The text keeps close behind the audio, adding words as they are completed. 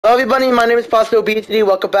Hello everybody, my name is Possible Obesity.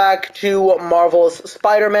 Welcome back to Marvel's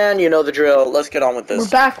Spider-Man. You know the drill. Let's get on with this. We're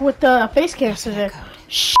back with the face cams today.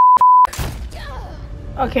 Shh.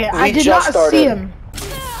 Okay, I did just not started. see him.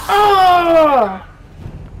 Oh!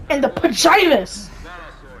 And the paginas!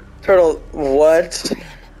 Turtle, what?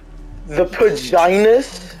 The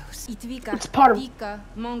paginas? It's part of...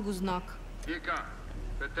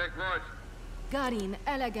 Garin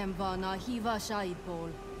elegem van a hívásaidból.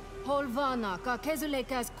 Hol vannak a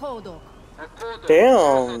kezülékhez kódok?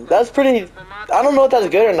 Damn, that's pretty... I don't know if that's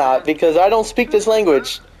good or not, because I don't speak this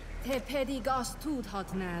language. Te pedig azt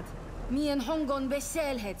tudhatnád, milyen hangon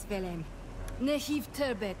beszélhetsz velem. Ne hív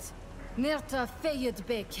többet, mert a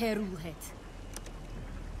fejedbe kerülhet.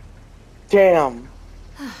 Damn.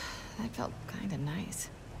 That felt kinda nice.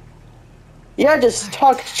 Yeah, just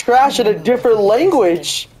talk trash in a different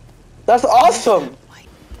language. That's awesome.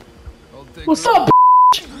 What's up, bitch?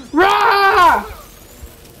 Rah!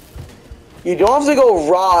 You don't have to go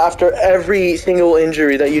raw after every single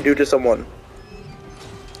injury that you do to someone.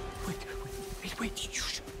 Wait.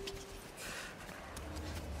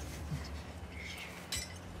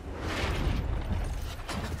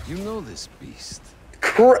 You know this beast.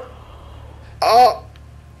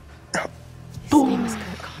 Boom.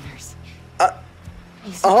 Connors.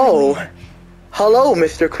 Oh. Hello,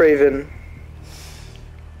 Mr. Craven.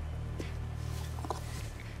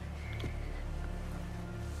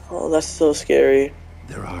 Oh, that's so scary.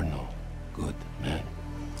 There are no good men.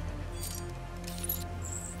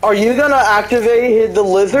 Are you gonna activate the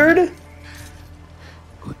lizard?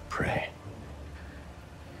 Good prey.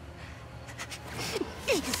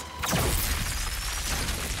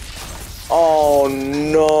 Oh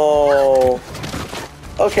no.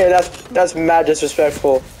 Okay, that's mad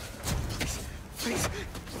disrespectful.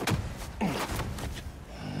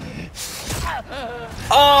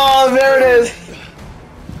 Oh, there it is.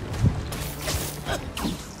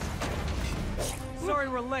 Sorry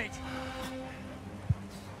we're late.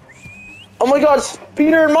 Oh my God,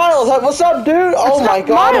 Peter and Miles, what's up, dude? Oh my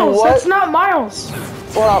God, Miles, what? that's not Miles.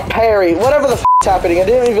 Well, Perry, whatever the f***'s happening, I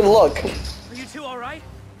didn't even look. Are you two alright?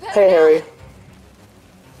 Hey, Harry.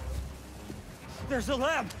 There's a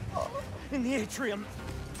lab in the atrium.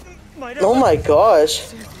 Oh my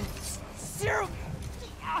gosh. Serum!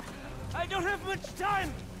 I don't have much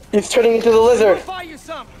time. He's turning into the I'll lizard. buy you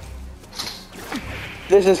some.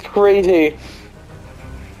 This is crazy.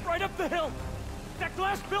 Right up the hill. That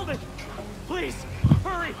glass building. Please,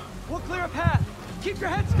 hurry. We'll clear a path. Keep your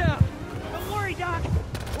heads down. Don't worry, Doc.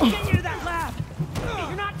 We'll get you to that lab.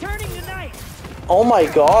 You're not turning tonight. Oh my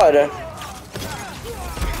God.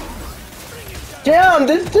 Damn,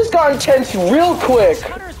 this got intense real quick.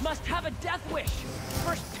 Hunters must have a death wish.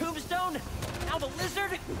 First tombstone, now the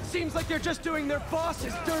lizard. Seems like they're just doing their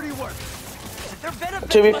boss's dirty work.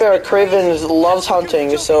 To be fair, Craven loves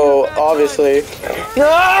hunting, so obviously.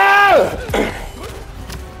 Ah!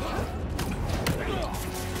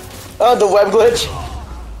 Oh, the web glitch.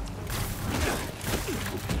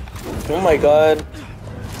 Oh my God.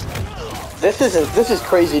 This is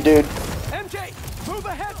crazy, dude. MJ, move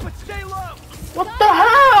ahead, but stay low. What the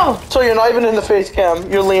hell? So you're not even in the face cam.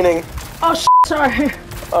 You're leaning. Oh, sorry.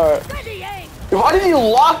 Alright. Why did you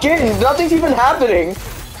lock in? Nothing's even happening.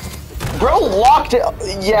 Bro locked it.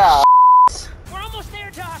 Yeah. We're almost there,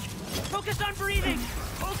 Doc. Focus on breathing.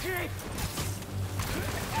 Okay.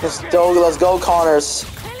 Let's go, Connors.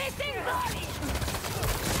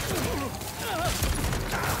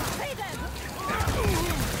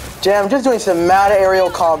 Damn, just doing some mad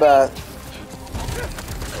aerial combat.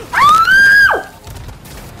 Ah!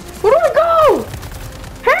 Where do I go?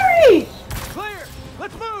 Harry! Clear.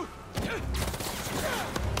 Let's move.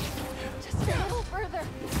 Just a little further.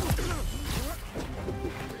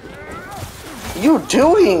 You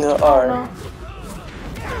doing? Alright.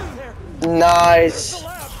 Nice.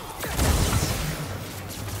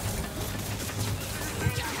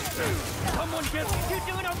 Someone get me. You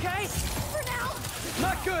doing okay? For now.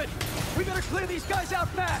 Not good. We better clear these guys out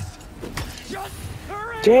fast. Just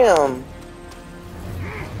hurry. Damn.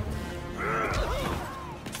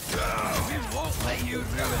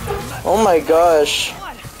 Oh my gosh.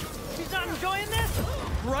 What? He's not enjoying this?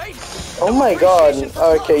 Right? Oh my God.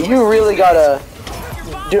 Okay, you really gotta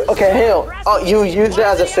do. Okay, hell. Oh, you use it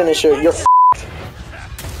as a finisher. You're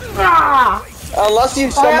Ah! unless you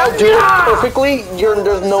somehow do it perfectly.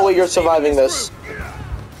 There's no way you're surviving this.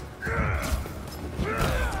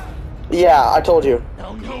 Yeah, I told you.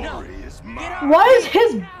 No. Why is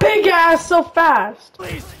his big ass so fast?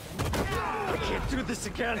 Please. I can't do this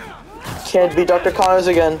again. Can't be Dr. Connors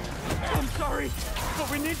again. I'm sorry, but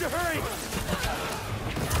we need to hurry.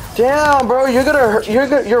 Damn, bro,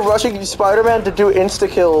 you're rushing Spider-Man to do insta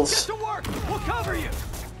kills. To work. We'll cover you.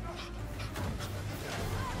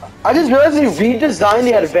 I just realized they redesigned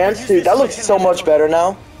the advanced suit. That looks so much better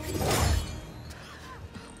now.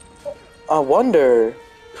 I wonder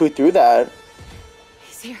who threw that.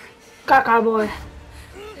 He's here. Caca boy.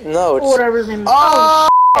 No, it's... Or whatever his name is. Oh!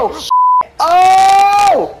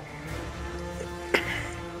 Oh!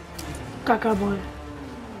 Caca boy.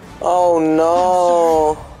 Oh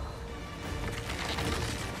no.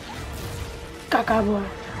 Caca boy.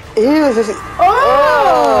 Ew, this is...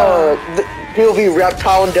 Oh! POV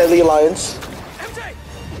Reptile and Deadly Alliance.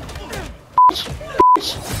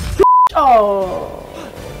 Oh.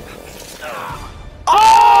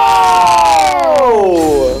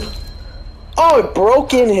 Oh! Oh, it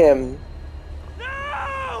broke in him.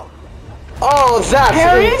 No! Oh, that's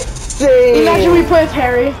Harry? insane. Imagine we play with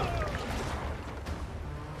Harry.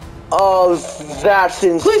 Oh, that's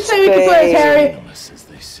insane. Please say we can play with Harry. As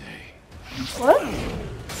they say. What?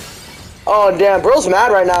 Oh, damn, bro's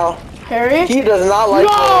mad right now. Harry? He does not like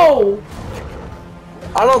No! me.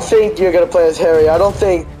 I don't think you're gonna play as Harry. I don't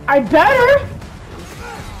think... I better.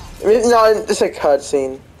 I mean, no, it's a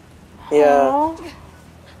cutscene. Yeah. Aww.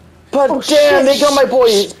 But Oh, damn, shit. they got my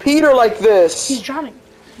boy Peter like this. He's drowning.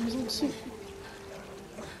 He's in the suit.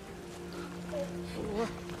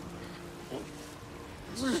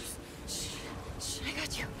 I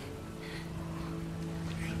got you.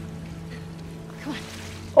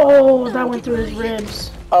 Oh, that went through his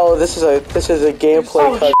ribs. Oh, this is a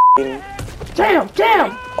gameplay Oh, cutscene. Damn,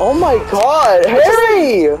 damn! Oh my god,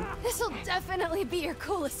 Harry! This'll definitely be your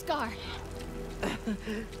coolest scar.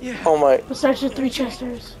 Oh my... Besides the 3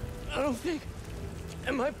 chesters. I don't think.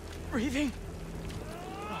 Am I breathing?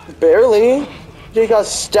 Barely. He got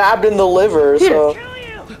stabbed in the liver, so... Kill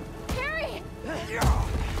you! Harry!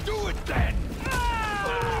 Do it then!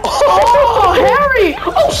 Oh, Harry!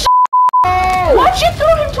 Oh, shit! Why'd you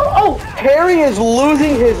throw him to... Oh! Harry is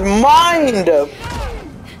losing his mind!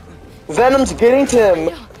 Venom's getting to him.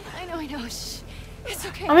 I know. Shh. It's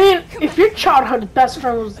okay. I mean, if your childhood best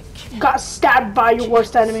friend got stabbed by your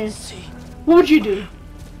worst enemy, what would you do?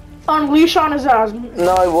 Unleash on his ass.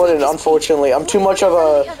 No, I wouldn't, unfortunately. I'm too much of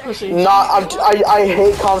a... I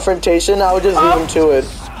hate confrontation. I would just leave him to it.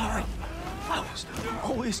 Sorry. I was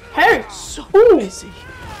always Harry! so Ooh! busy.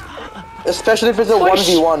 Especially if it's a Push.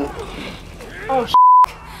 1v1. Oh,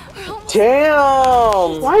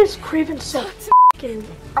 Damn! why is Craven so fucking...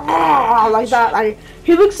 like that? Like,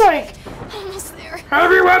 he looks like... Almost there.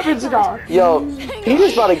 Heavy weapons guy. Yo,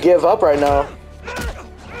 Peter's about to give up right now.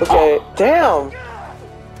 Okay, damn.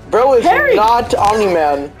 Bro is Harry! not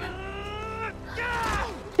Omni-Man.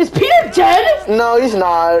 Is Peter dead? No, he's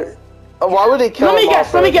not. Why would they kill him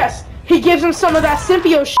off Let me it? guess. He gives him some of that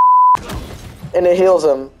Symbiote shit. And it heals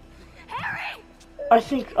him. I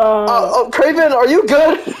think, Oh, Craven, are you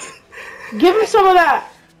good? give him some of that.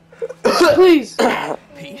 Please.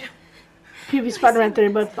 Pete? PB Spider-Man 3,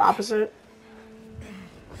 but it's the opposite.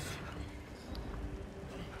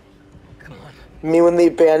 Come on. Me when they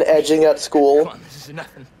ban edging at school. Come on, this is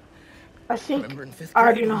nothing. I think Remember in 5th I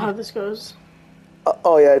already grade? know how this goes.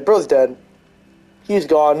 Oh yeah, bro's dead. He's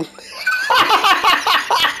gone.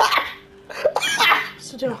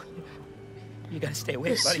 So, Joe, You gotta stay the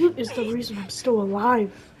awake, buddy. suit is the reason I'm still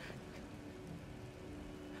alive.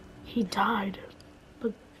 He died.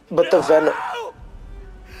 But the Venom...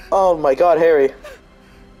 Oh my god, Harry.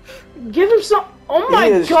 Give him some. Oh my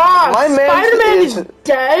is- god! my man Spider-Man is- is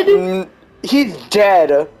dead? He's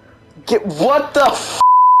dead. What the f***?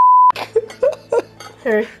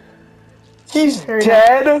 Harry. He's Harry,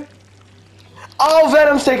 dead? Oh,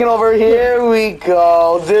 Venom's taking over. Here we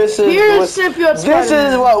go. This is Here's Symbiote this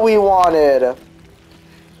Spider-Man. is what we wanted.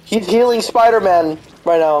 He's healing Spider-Man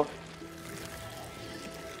right now.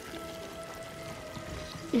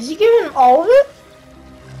 Is he giving him all of it?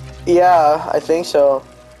 Yeah, I think so.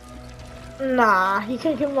 Nah, he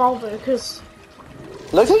can't give him all of it, because...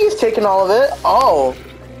 Looks like he's taking all of it. Oh.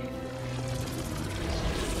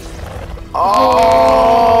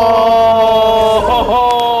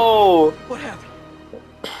 Oh. What happened?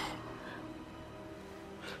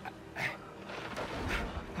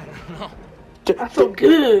 I don't know. I feel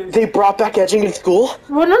good. They brought back edging in school?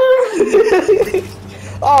 Well, no.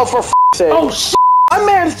 Oh, for f***'s sake. Oh, shit. My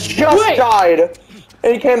man just Wait. died.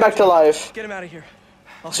 And he came back to life. Get him out of here.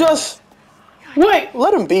 Just Wait.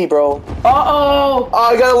 let him be, bro. Uh-oh. Oh,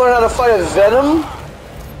 I gotta learn how to fight a Venom?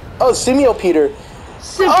 Oh, Symbiote Peter.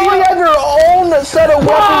 Symbiote. Oh, you have your own set of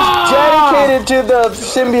weapons dedicated to the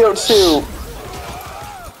symbiote suit.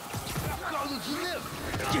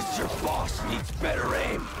 Guess your boss needs better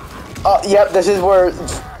aim. Yep, this is where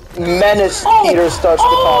Menace Peter starts to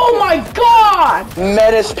talk. Oh my god!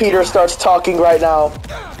 Menace Peter starts talking right now.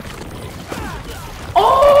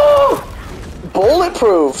 Oh!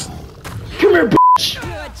 Bulletproof. Come here, bitch!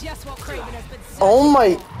 Oh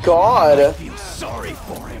my god. I feel sorry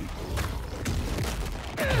for him.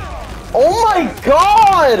 Oh my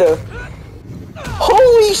god!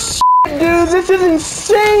 Holy shit, dude, this is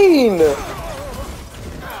insane!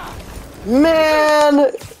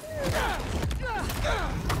 Man!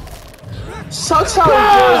 Sucks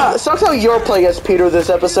how you're playing as Peter this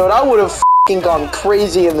episode. I would have f***ing gone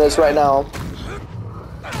crazy in this right now.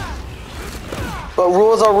 But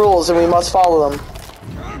rules are rules and we must follow them.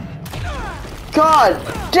 God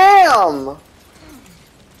damn!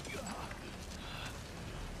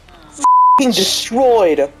 F***ing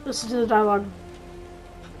destroyed. Listen to the dialogue.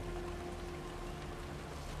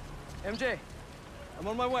 MJ, I'm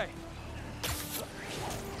on my way.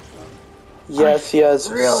 Yes,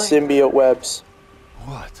 Really? symbiote webs.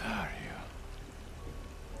 What are you?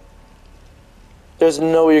 There's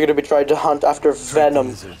no way you're gonna be trying to hunt after Venom.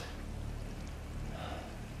 Lizard.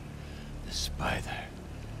 The spider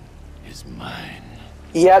is mine.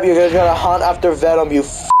 Yep, you're gonna try to hunt after Venom, you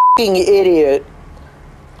f***ing idiot.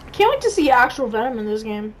 Can't wait to see actual Venom in this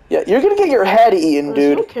game. Yeah, you're gonna get your head eaten,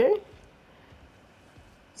 dude. Okay.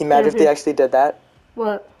 Imagine if they actually did that.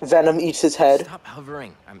 What? Venom eats his head. Stop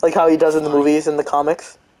hovering. I'm Like how he does in the movies and the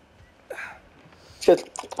comics. Just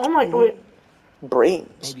Oh my, wait. brains.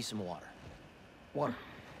 Maybe some water. Water.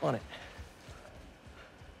 On it.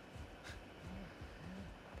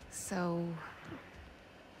 So,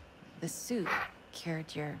 the suit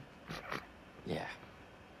cured your... Yeah.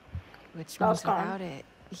 Which That was means gone. without it,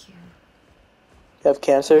 you... You have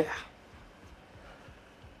cancer?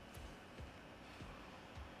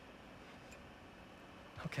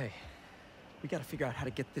 Okay. We gotta figure out how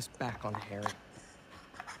to get this back on Harry.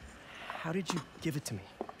 How did you give it to me?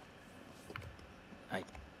 I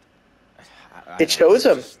It chose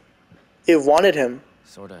him. It wanted him.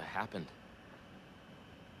 Sorta happened.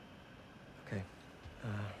 Okay.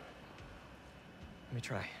 Let me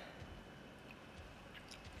try.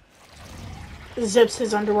 Zips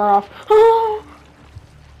his underwear off.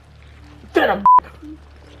 Venom.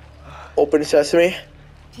 Open sesame.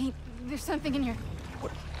 Pete, there's something in here.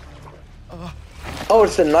 Oh,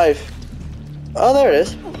 it's a knife. Oh, there it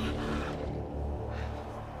is.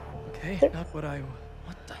 Okay, not what I...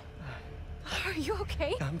 What the... Are you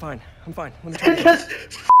okay? I'm fine. I'm fine. Let me try. Just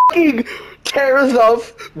f***ing tears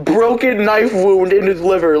off broken knife wound in his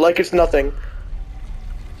liver like it's nothing.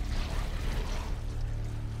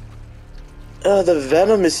 Oh, the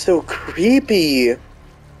venom is so creepy.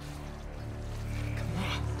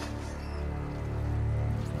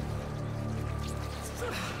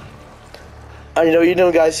 I know you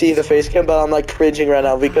don't guys see the face cam, but I'm like cringing right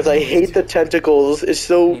now because I hate the tentacles. It's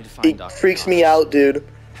so... It freaks me out, dude.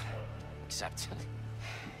 Except...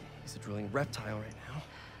 He's a drooling reptile right now.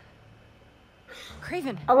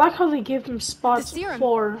 Craven. I like how they gave him spots The serum.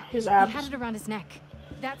 for his He had abs. it around his neck.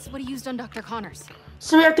 That's what he used on Dr. Connors.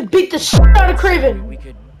 So we have to beat the shit out of Craven. We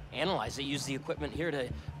could analyze it, use the equipment here to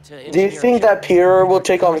Do you think that Peter will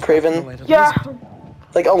take on Craven? Yeah.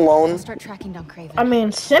 Like, alone? I'll start tracking down Craven. I mean,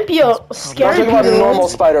 Symbiote I'm scary talking about people. normal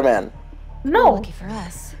Spider-Man. No. Lucky for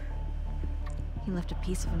us, he left a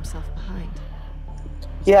piece of himself behind.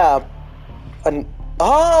 Yeah.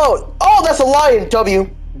 Oh! Oh, that's a lion! W.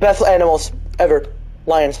 Best animals ever.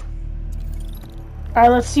 Lions.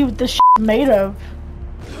 Alright, let's see what this shit is made of.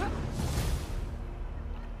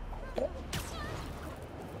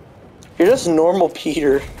 You're just normal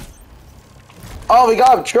Peter. Oh, we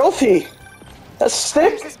got a trophy! That's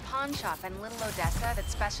There's sick! this pawn shop in Little Odessa that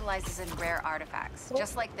specializes in rare artifacts,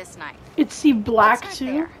 just like this knife. It's the black Let's too.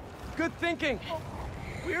 start there. Good thinking.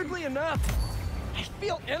 Weirdly enough, I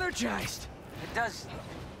feel energized.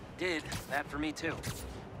 Did that for me too.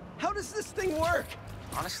 How does this thing work?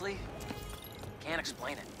 Honestly, can't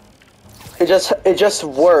explain it. It just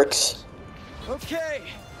works. Okay.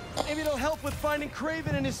 Maybe it'll help with finding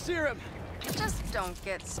Craven and his serum. Just don't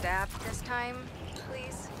get stabbed this time,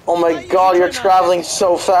 please. Oh my god, you're traveling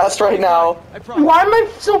so fast right now. I promise. Why am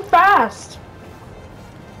I so fast?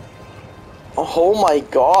 Oh my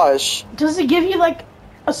gosh. Does it give you like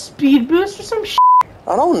a speed boost or some shit?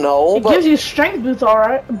 I don't know, It but... gives you a strength boost,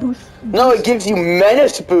 alright? Boost. No, it gives you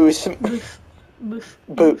menace boost. Boost.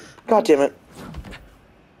 Boot. God damn it.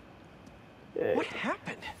 What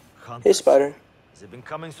happened? Hey, Spider. They've been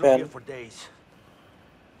coming through Man. here for days.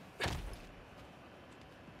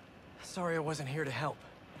 Sorry I wasn't here to help.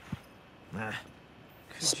 Nah.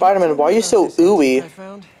 Spider-Man, why are you so ooey? I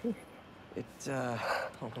found it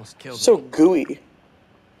almost killed So me. gooey.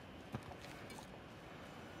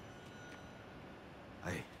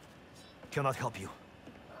 I cannot help you.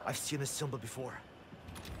 I've seen this symbol before.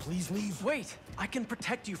 Please leave. Wait, I can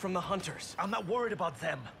protect you from the hunters. I'm not worried about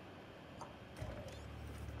them.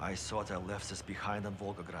 I thought I left this behind in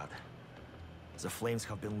Volgograd. The flames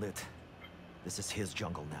have been lit. This is his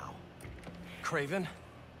jungle now. Craven?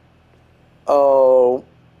 Oh.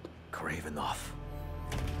 Kravenov.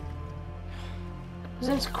 His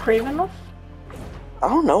name's Cravenov? I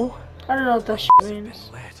don't know. I don't know what that shit means.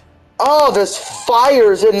 Oh, there's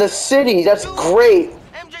fires in the city. That's great.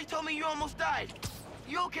 MJ told me you almost died.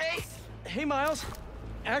 You okay? Hey, Miles.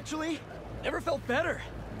 Actually, never felt better.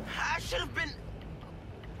 I should have been...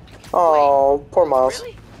 Oh, poor Miles.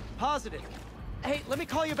 Really? Positive. Hey, let me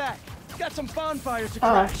call you back. Got some bonfires to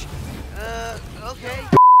crash. Okay.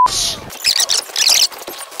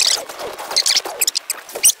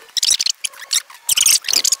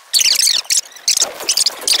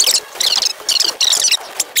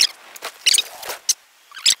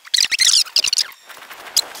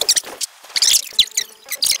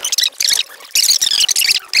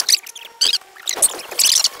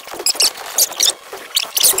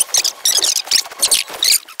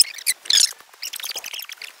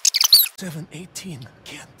 718,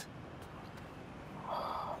 Kent.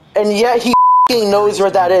 And yet he f***ing knows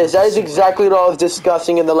where that is. That is exactly what I was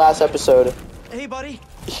discussing in the last episode. Hey, buddy.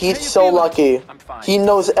 He's so lucky. I'm fine. He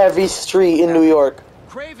knows every street in New York.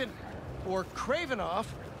 Craven, or Cravenov,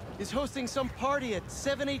 is hosting some party at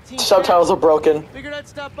 718. Subtitles are broken. Figured I'd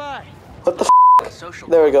stop by. What the f***? Social.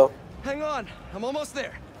 There we go. Hang on, I'm almost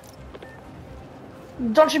there.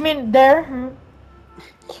 Don't you mean there?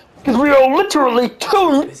 Because we are literally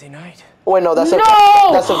two. Busy night. Wait, no, that's No!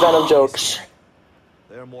 that's a Venom joke.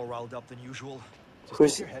 They're more riled up than usual.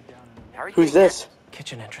 Who's How are you who's getting this?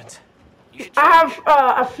 Kitchen entrance. You should I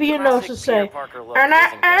try have a few notes to say. Parker look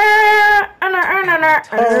Cleaners.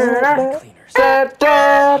 Da,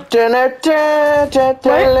 da, da, da, da,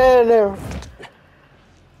 da, da.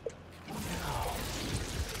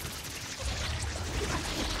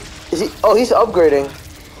 Is he? Oh, he's upgrading.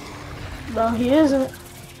 No, he isn't.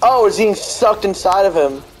 Oh, it's being sucked inside of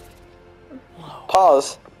him.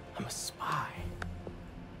 Pause. I'm a spy.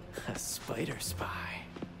 A spider spy.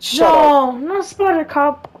 Shut up. No, not Spider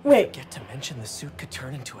Cop. Wait. Forget to mention the suit could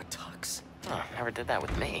turn into a tux. Oh, never did that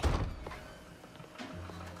with me.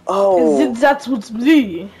 Oh. That's what's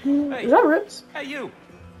me. Is that Rips? Hey, you!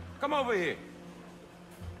 Come over here.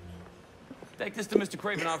 Take this to Mr.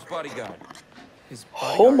 Kravenov's bodyguard. His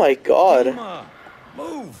Oh my God. Come on,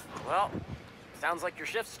 move! Well, sounds like your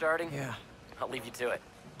shift's starting. Yeah, I'll leave you to it.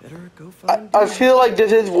 better go find I feel like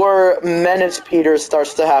this is where Menace Peter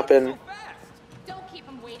starts to happen. Don't keep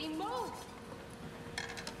him waiting, move!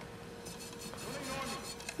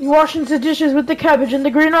 You washing the dishes with the cabbage and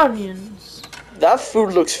the green onions. That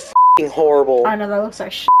food looks f***ing horrible. I know, that looks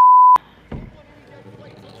like shit.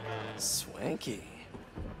 Swanky.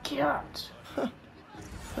 God.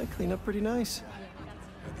 I clean up pretty nice.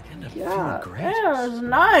 And I'm Yeah, feeling great. yeah, it's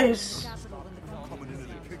nice.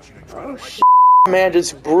 Oh shit. Man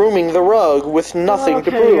just brooming the rug with nothing to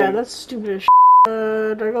Okay, broom. yeah, that's stupid as shit.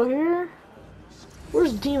 Do I go here?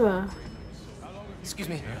 Where's Dima? Excuse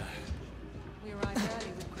me. We arrived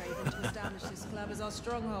early with Craven to establish this club as our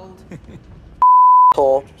stronghold.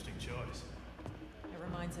 Asshole. It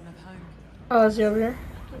reminds him of home. Oh, is he over here?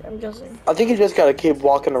 I'm guessing. I think you just gotta keep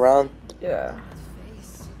walking around. Yeah.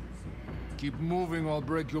 Keep moving, I'll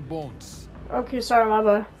break your bones. Okay, sorry, my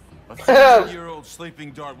bad. A 30-year-old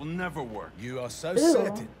sleeping dart will never work. You are so Ew.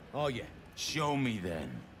 certain, are you? Show me then.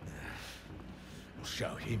 We'll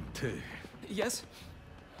show him too. Yes?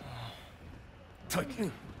 Take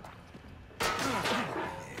it.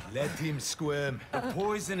 Let him squirm. The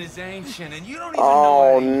poison is ancient, and you don't even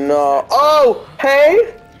Oh know. no. Oh,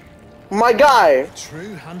 hey! My guy!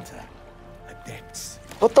 True hunter. Adepts.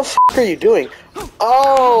 What the f are you doing?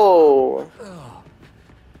 Oh!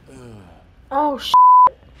 Oh shit.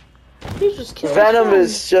 He just killed Venom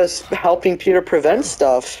his is just helping Peter prevent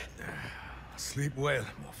stuff. Sleep well,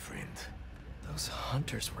 my friend. Those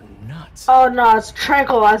hunters were nuts. Oh no, it's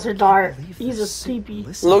tranquilizer dart. Believe He's a this suit sleepy.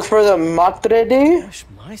 listened. Look for the Matredi? I wish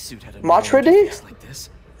my suit had a Matredi? interface like this.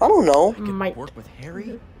 I don't know. I could Might. work with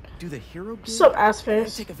Harry, do the hero gig, Sup, ass and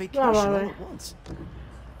face? take a No, vacation all no, no. at once.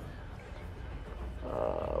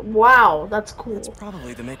 Wow, that's cool. It's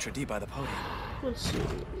probably the maitre d' by the podium. Let's see.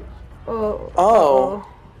 Oh. Oh.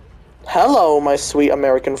 Hello, my sweet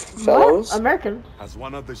American fellows. What? American? As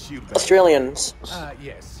one of the shield Australians.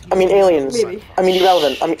 yes. I mean aliens. Maybe. I mean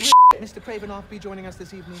irrelevant. I mean Mr. Cravenoff be joining us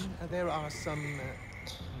this evening. There are some...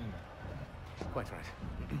 Quite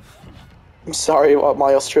right. I'm sorry about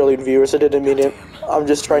my Australian viewers. I didn't mean it. I'm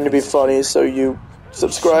just trying to be funny, so you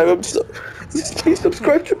Subscribe. Please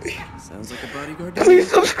subscribe to me. Sounds like a bodyguard. Please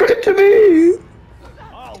subscribe to me.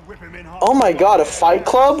 Oh my god, a fight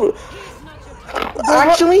club?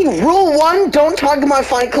 Actually, rule 1, don't talk about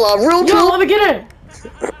Fight Club. Rule 2. Yo, let me get in.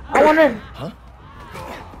 I want in. Huh?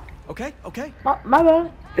 Okay. My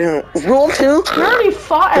bad. Yeah. Rule 2. We already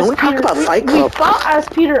fought as Don't Peter. talk about Fight We Club. fought as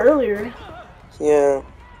Peter earlier. Yeah.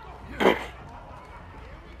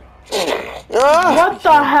 Ah! What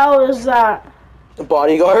the hell is that? The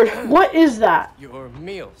bodyguard? What is that? Your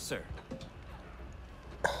meal, sir.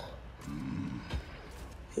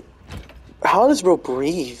 How does bro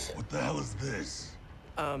breathe? What the hell is this?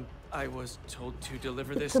 I was told to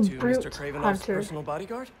deliver this It's a to brute Mr. Cravenov's hunter. personal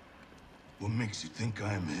bodyguard. What makes you think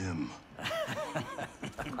I'm him?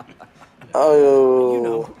 Oh. You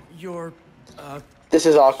know, you're, This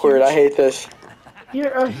is awkward. I hate this.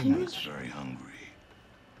 You're a Dima's huge. very hungry.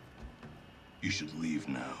 You should leave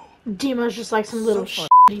now. Dima's just like some little So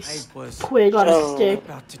shitty twig on a stick.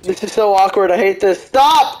 This is so awkward. I hate this.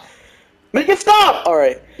 Stop! Make it stop!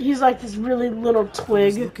 Alright. He's like this really little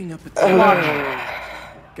twig. Looking up at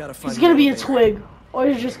Gotta find He's gonna be a elevator. twig, or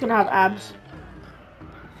he's just gonna have abs.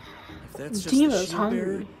 If that's just Dima's the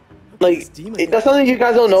hungry. Like, that's something you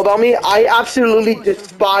guys don't know about me. I absolutely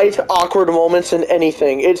despise awkward moments in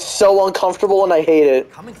anything. It's so uncomfortable and I hate it.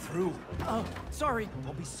 Coming through. Oh, sorry.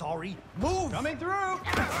 Don't be sorry. Move. Coming through!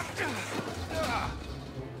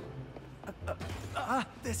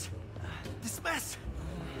 This mess.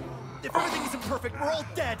 If everything isn't perfect, we're all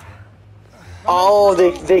dead. Oh,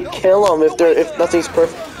 they kill him if nothing's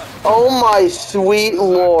perfect. Oh my sweet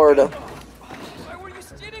lord. Why were you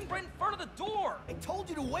standing right in front of the door? I told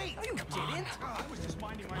you to wait. No, you didn't. I was just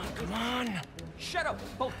minding my own business. Come on. Shut up,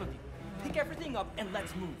 both of you. Pick everything up and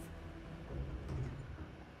let's move.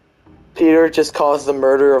 Peter just caused the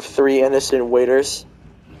murder of 3 innocent waiters.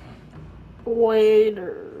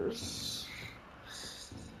 Waiters.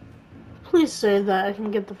 Please say that I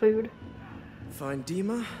can get the food. Find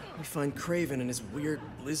Dima, we find Craven and his weird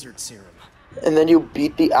lizard serum. And then you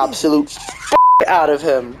beat the absolute out of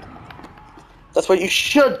him. That's what you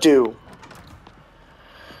should do.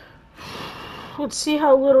 Let's see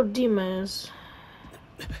how little Dima is.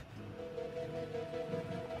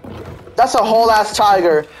 That's a whole ass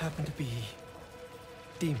tiger. Happened to be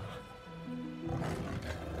Dima.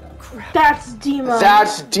 That's Dima.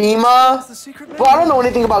 That's Dima? Well, I don't know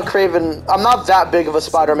anything about Craven. I'm not that big of a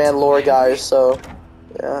Spider-Man lore guy, so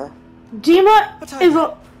yeah. Dima is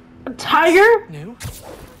a tiger? New?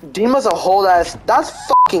 Dima's a whole ass. That's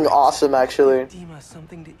fucking awesome, actually. Dima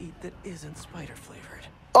something to eat that isn't spider flavored.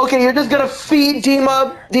 Okay, you're just gonna feed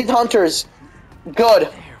Dima these hunters. Good.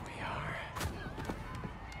 There we are.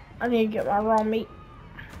 I need to get my raw meat.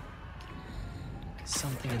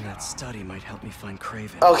 Something in that study might help me find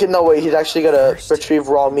Craven. Okay, no wait, he's actually gonna retrieve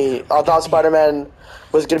raw meat. I thought Spider-Man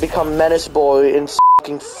was gonna become Menace Boy and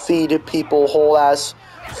fucking feed people whole ass,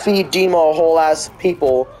 feed Dima whole ass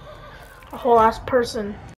people. A whole ass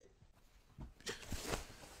person.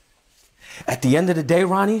 At the end of the day,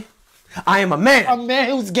 Ronnie, I am a man. A man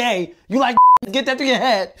who's gay. You like get that through your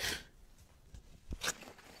head.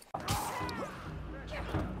 A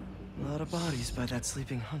lot of bodies by that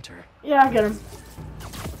sleeping hunter. Yeah, I get him.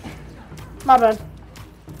 My bad.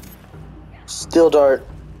 Steel dart.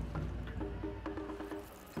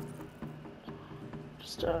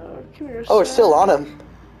 Just, come here. Oh, it's still on him.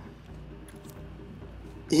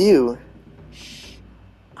 Ew.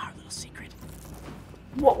 Our little secret.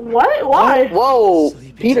 What? Why? Whoa,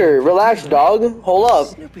 Peter, relax, dog. Hold up.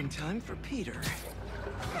 Snooping time for Peter.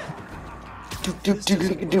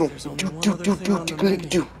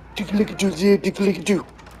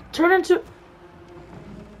 Turn into.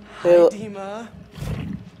 Hi, Dima.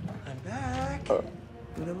 I'm back.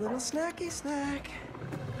 With a little snacky snack.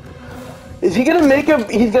 Is he gonna make him?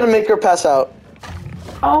 He's gonna make her pass out.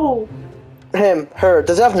 Oh. Him, her.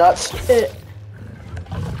 Does it have nuts?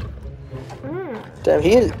 Damn,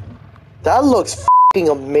 he is. That looks f***ing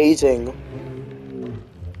amazing.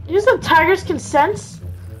 You said tigers can sense?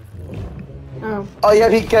 Oh. Oh yeah,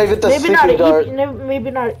 he gave it the Maybe not sleeping dart.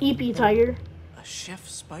 maybe not an EP tiger. A Chef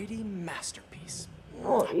Spidey masterpiece.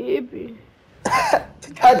 Oh, EP.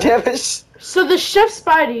 God damn it. So the Chef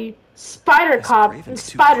Spidey, Spider Cop, and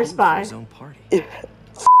Spider Spy.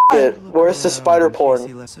 It. Where's the spider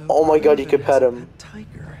porn? Oh my god, you could pet him.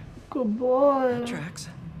 Good boy. Tracks.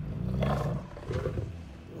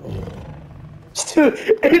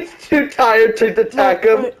 It's too tired to attack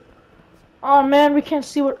him. Wait. Oh man, we can't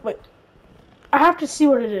see what. Wait. I have to see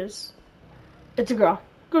what it is. It's a girl.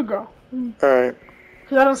 Good girl. Alright.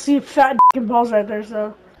 Because I don't see fat and balls right there,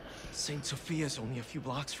 so. St. Sophia's only a few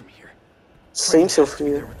blocks from here. Seems so There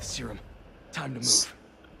familiar. with the serum. Time to move.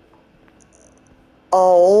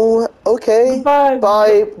 Oh, okay. Goodbye.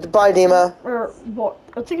 Bye, bye, Dima. Or what?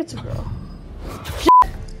 I think it's a girl.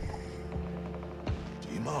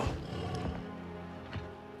 Dima.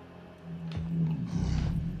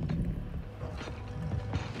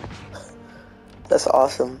 That's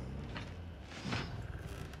awesome.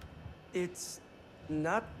 It's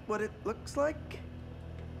not what it looks like.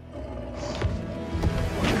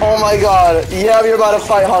 Oh my god. Yeah, you're about to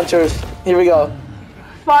fight hunters. Here we go.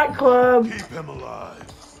 Fight Club. Keep him alive.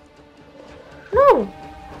 No.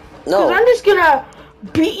 No. Cause I'm just gonna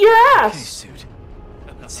beat your Okay, ass. suit.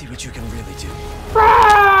 Let's see what you can really do.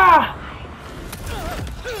 Ah!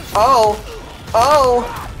 Oh. Oh.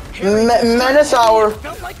 Menace hour.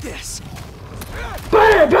 Felt like this.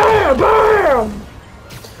 Bam! Bam! Bam!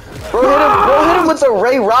 Bro, hit him with the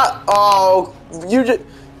Ray Rot. Oh, you just.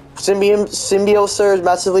 Symbiote Surge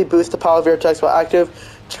massively boosts the power of your attacks while active.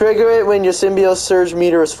 Trigger it when your Symbiote Surge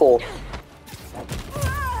meter is full.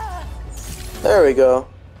 There we go.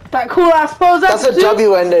 That cool ass pose. That's a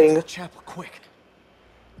W ending. Chapel, quick.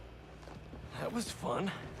 That was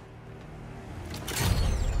fun.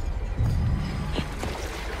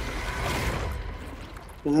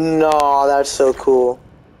 No, that's so cool.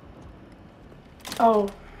 Oh.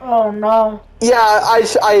 Oh no. Yeah,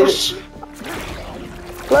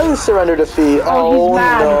 let me surrender defeat. Oh, he's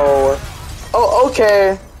mad. No. Oh,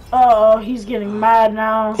 okay. Oh, he's getting mad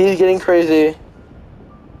now. He's getting crazy.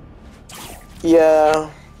 Yeah.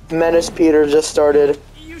 Menace Peter just started.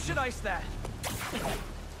 You should ice that.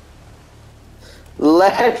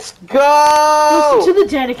 Let's go! Listen to the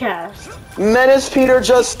Danicast. Menace Peter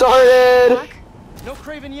just started. No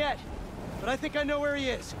Craven yet, but I think I know where he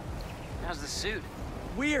is. How's the suit?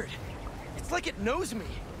 Weird. It's like it knows me.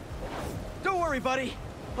 Don't worry, buddy.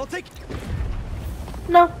 I'll take.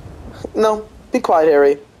 No. No, be quiet,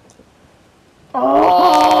 Harry.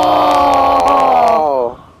 Oh.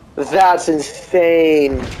 That's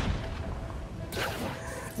insane.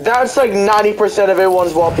 That's like 90% of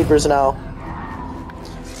everyone's wallpapers now.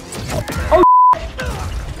 Oh.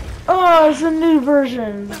 Oh, it's a new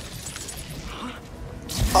version.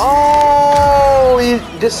 Oh, he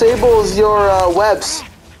disables your webs.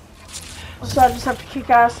 So I just have to kick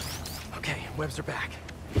ass. Okay, webs are back.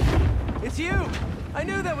 It's you! I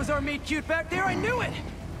knew that was our meet cute back there. I knew it.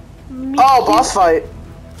 Oh, boss fight.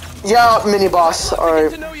 Yeah, mini boss. All Get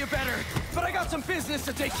right. to know you better, but I got some business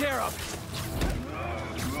to take care of.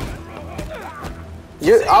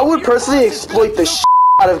 I would personally exploit the shit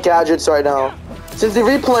out of gadgets right now, since they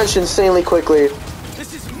replenish insanely quickly.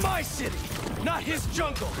 This is my city, not his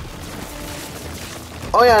jungle.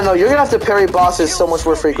 Oh yeah, no, you're gonna have to parry bosses so much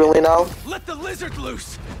more frequently now. Let the lizard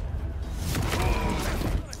loose.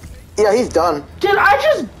 Yeah, he's done. Did I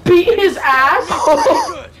just beat his ass?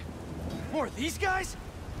 Good. More of these guys?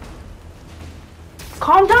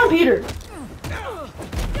 Calm down, Peter.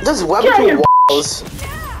 Just weapon through walls.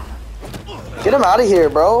 Get him out of here,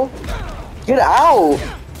 bro. Get out.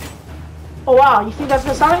 Oh wow, you think that's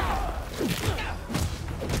gonna stop it?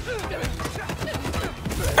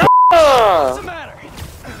 What's the matter?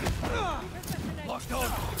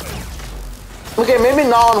 Okay, maybe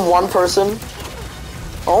not on one person.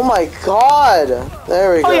 Oh my god.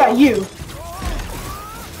 There we go. Oh yeah, you.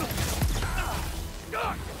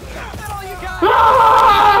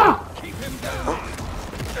 Ah!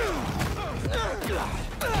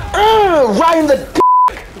 Right in the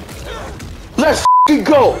dick. Let's f***ing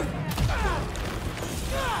go.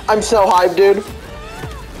 I'm so hyped, dude.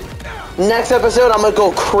 Next episode, I'm gonna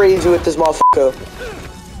go crazy with this motherfucker.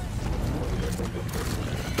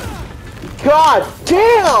 God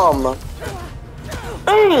damn!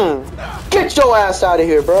 Get your ass out of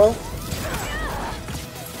here, bro.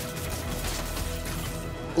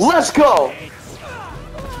 Let's go!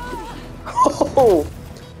 Oh,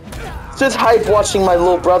 just hype watching my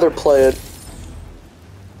little brother play it.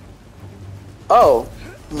 Oh,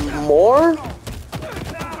 more?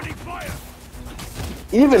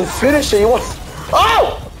 You even finished it, you want...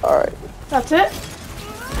 Oh! Alright. That's it?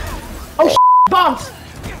 Oh, bombs!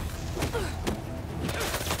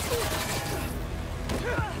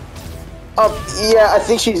 Yeah, I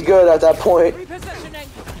think she's good at that point.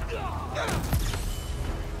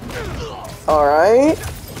 Alright.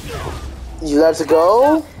 Let's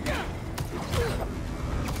go.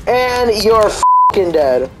 And you're f***ing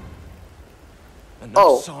dead.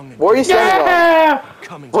 Oh, where are you standing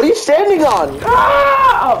on? What are you standing on?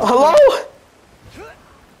 Hello?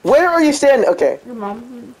 Where are you standing? Okay. Your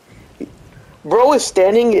mom. Bro is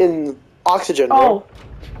standing in oxygen. Oh,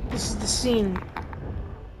 this is the scene.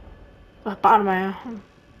 Bottom of my.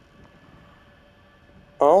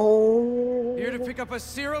 Oh. Here to pick up a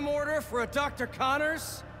serum order for a Dr.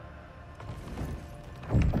 Connors?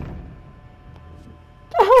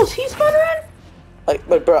 The hell is he, Spider-Man? Like,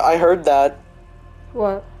 but bro, I heard that.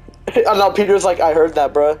 What? I don't know, Peter's like, I heard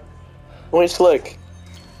that, bro. Wait, slick.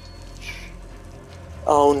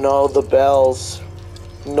 Oh no, the bells.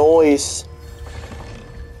 Noise.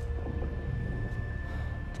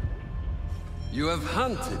 You have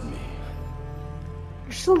hunted me.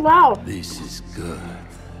 You're so loud. This is good.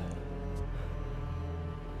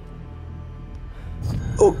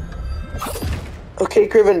 Oh. Okay,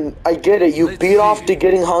 Craven, I get it. You beat off to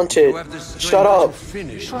getting haunted. Shut up.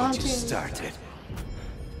 Finish what you started.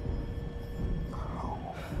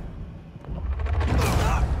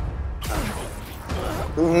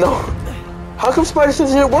 No. How come Spider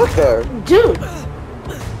Sense didn't work there? Dude!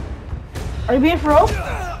 Are you being for real?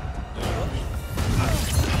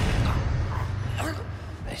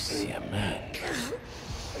 I see a man.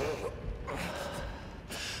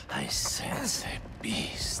 I sense a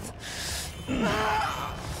beast.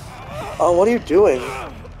 Oh, what are you doing?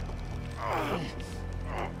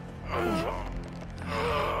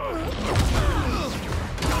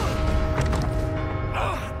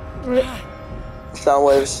 Sound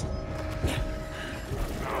waves.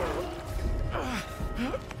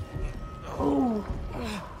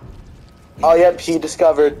 Oh, yep, he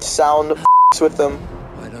discovered sound with them.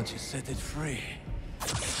 Why don't you set it free?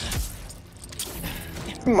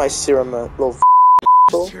 Give me my serum, little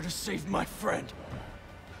Just here to save my friend.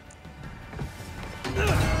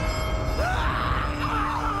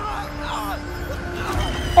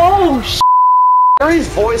 Oh, sh**. Harry's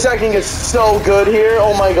voice acting is so good here.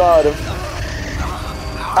 Oh my god.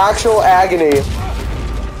 Actual agony.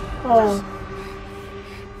 Oh.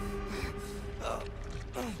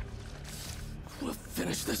 We'll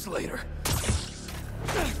finish this later.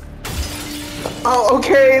 Oh,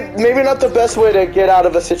 okay. Maybe not the best way to get out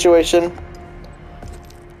of a situation.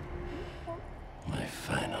 My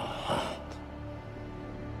final hunt.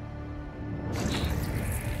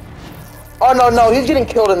 Oh, no, he's getting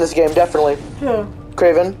killed in this game, definitely. Who?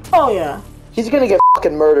 Craven. Oh, yeah. He's gonna get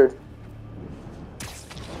fucking murdered.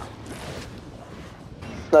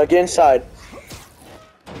 Now, get inside.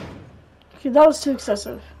 Okay, that was too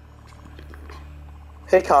excessive.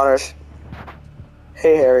 Hey, Connors.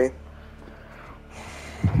 Hey, Harry.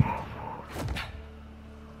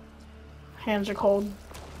 Hands are cold.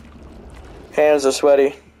 Hands are sweaty.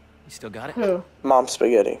 You still got it? Who? Mom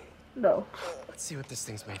spaghetti. No. Let's see what this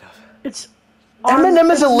thing's made of. It's... Eminem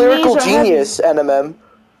is a lyrical knees are genius, Eminem.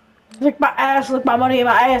 Lick my ass, lick my money in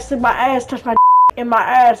my ass, lick my ass, touch my in my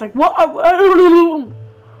ass. Like, what?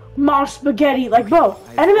 Mom spaghetti. Like, bro,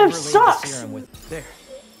 Eminem sucks. There.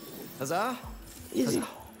 Huzzah. Easy.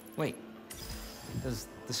 Huzzah. Wait. Does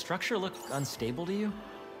the structure look unstable to you?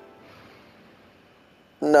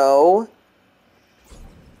 No.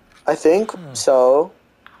 I think so.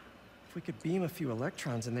 If we could beam a few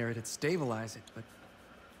electrons in there, it'd stabilize it, but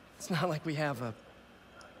it's not like we have a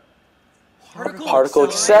particle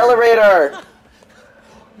accelerator.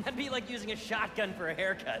 That'd be like using a shotgun for a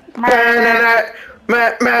haircut.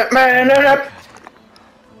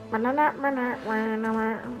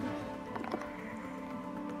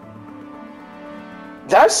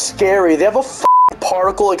 That's scary. They have a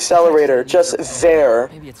particle accelerator just there.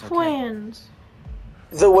 Maybe it's okay. Twins.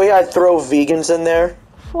 The way I throw vegans in there.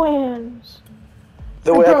 Twins.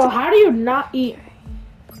 The way bro, how do you not eat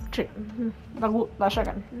chicken?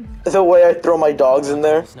 The way I throw my dogs in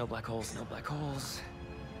there. No black holes, no black holes.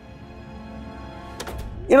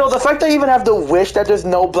 You know, the fact that I even have to wish that there's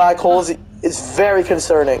no black holes is very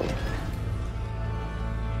concerning.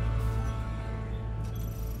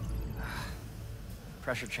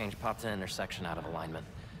 Pressure change popped an intersection out of alignment.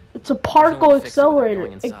 It's a particle accelerator.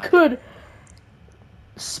 It could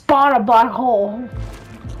spawn a black hole.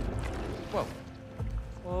 Whoa.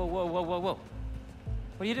 Whoa, whoa, whoa, whoa, whoa.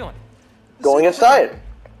 What are you doing? Going inside.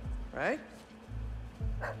 Right?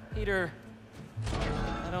 Peter,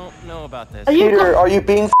 I don't know about this. Peter, are you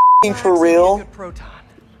being for real? Proton.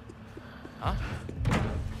 Huh?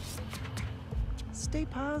 Stay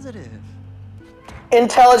positive.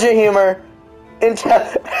 Intelligent humor.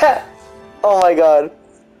 Oh my god.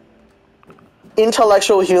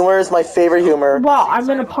 Intellectual humor is my favorite humor. Wow, I'm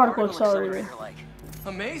in a particle accelerator.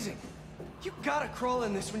 Amazing. You gotta crawl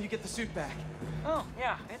in this when you get the suit back. Oh,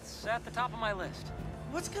 yeah, it's at the top of my list.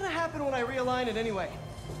 What's gonna happen when I realign it anyway?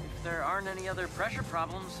 If there aren't any other pressure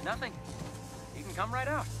problems, nothing. You can come right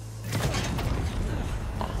out.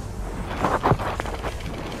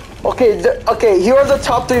 Okay, here are the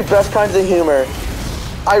top 3 best kinds of humor.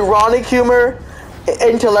 Ironic humor,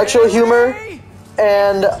 intellectual humor,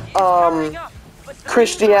 and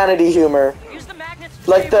Christianity humor,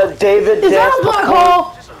 like the David dance. Black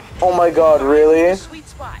hole? Oh my God, really?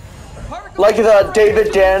 Like the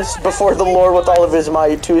David dance before the Lord with all of his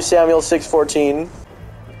might. 2 Samuel 6:14.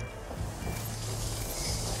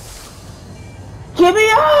 Give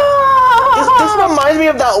me up! This reminds me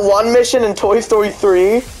of that one mission in Toy Story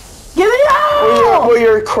 3. Give me out! Where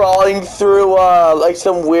you're crawling through like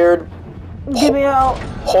some weird Give me out.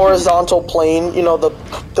 horizontal plane. You know, the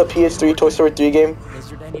PS3 Toy Story 3 game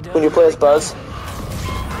when you play as Buzz.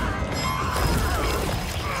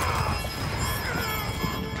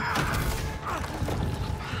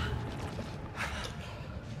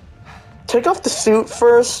 Take off the suit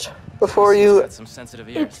first before you. Some sensitive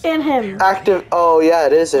ears. It's in him. Active. Oh yeah,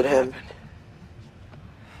 it is in him.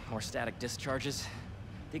 More static discharges.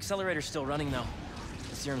 The accelerator's still running though.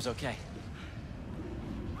 The serum's okay.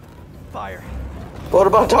 Fire. What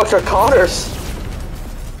about Dr. Connors?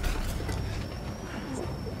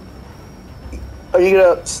 Are you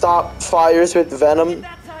gonna stop fires with Venom?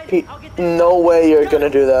 No way you're gonna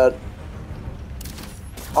do that.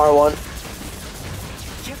 R1.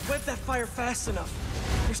 Can't web that fire fast enough.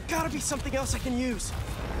 There's gotta be something else I can use.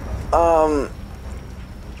 L1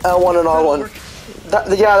 and R1.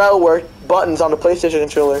 Yeah, that'll work. Buttons on the PlayStation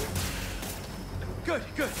controller. Good,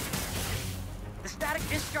 good. The static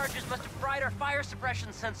discharges must have fried our fire suppression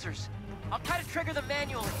sensors. I'll try to trigger them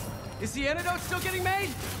manually. Is the antidote still getting made?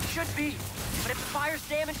 Should be. But if the fires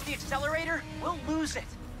damage the accelerator, we'll lose it.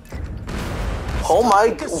 Oh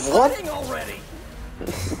my, what? Already.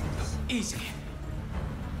 Easy.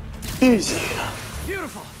 Easy.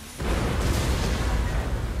 Beautiful.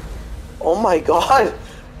 Oh my God.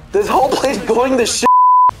 This whole place going to shit.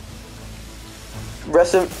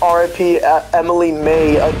 Rest in R.I.P. Emily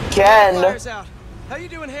May again. Fire's out. How you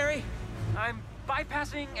doing, Harry? I'm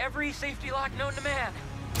bypassing every safety lock known to man.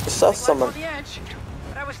 Saw someone. On the edge.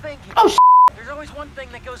 But I was thinking. Oh, there's always one thing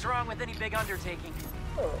that goes wrong with any big undertaking.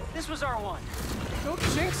 This was our one. Don't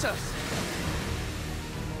jinx us.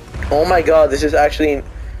 Oh my God, this is actually.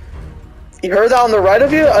 You heard that on the right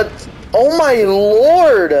of you? Oh my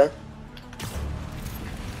Lord.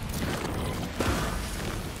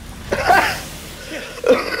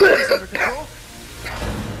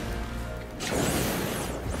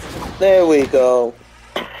 There we go.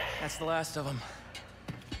 That's the last of them.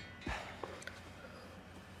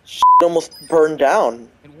 Shit almost burned down.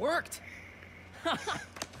 It worked.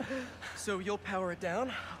 So you'll power it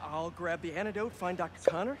down. I'll grab the antidote, find Dr.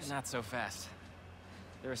 Connors. Not so fast.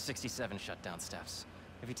 There are 67 shutdown steps.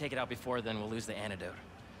 If you take it out before then, we'll lose the antidote.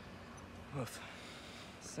 Woof.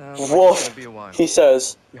 Sounds like it's gonna be a while. He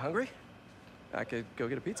says. You hungry? I could go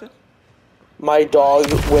get a pizza. My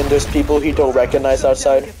dog when there's people he don't recognize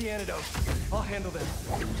outside. Get the antidote. I'll handle them.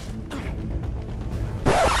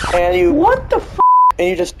 And you. What the f? And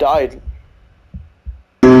you just died.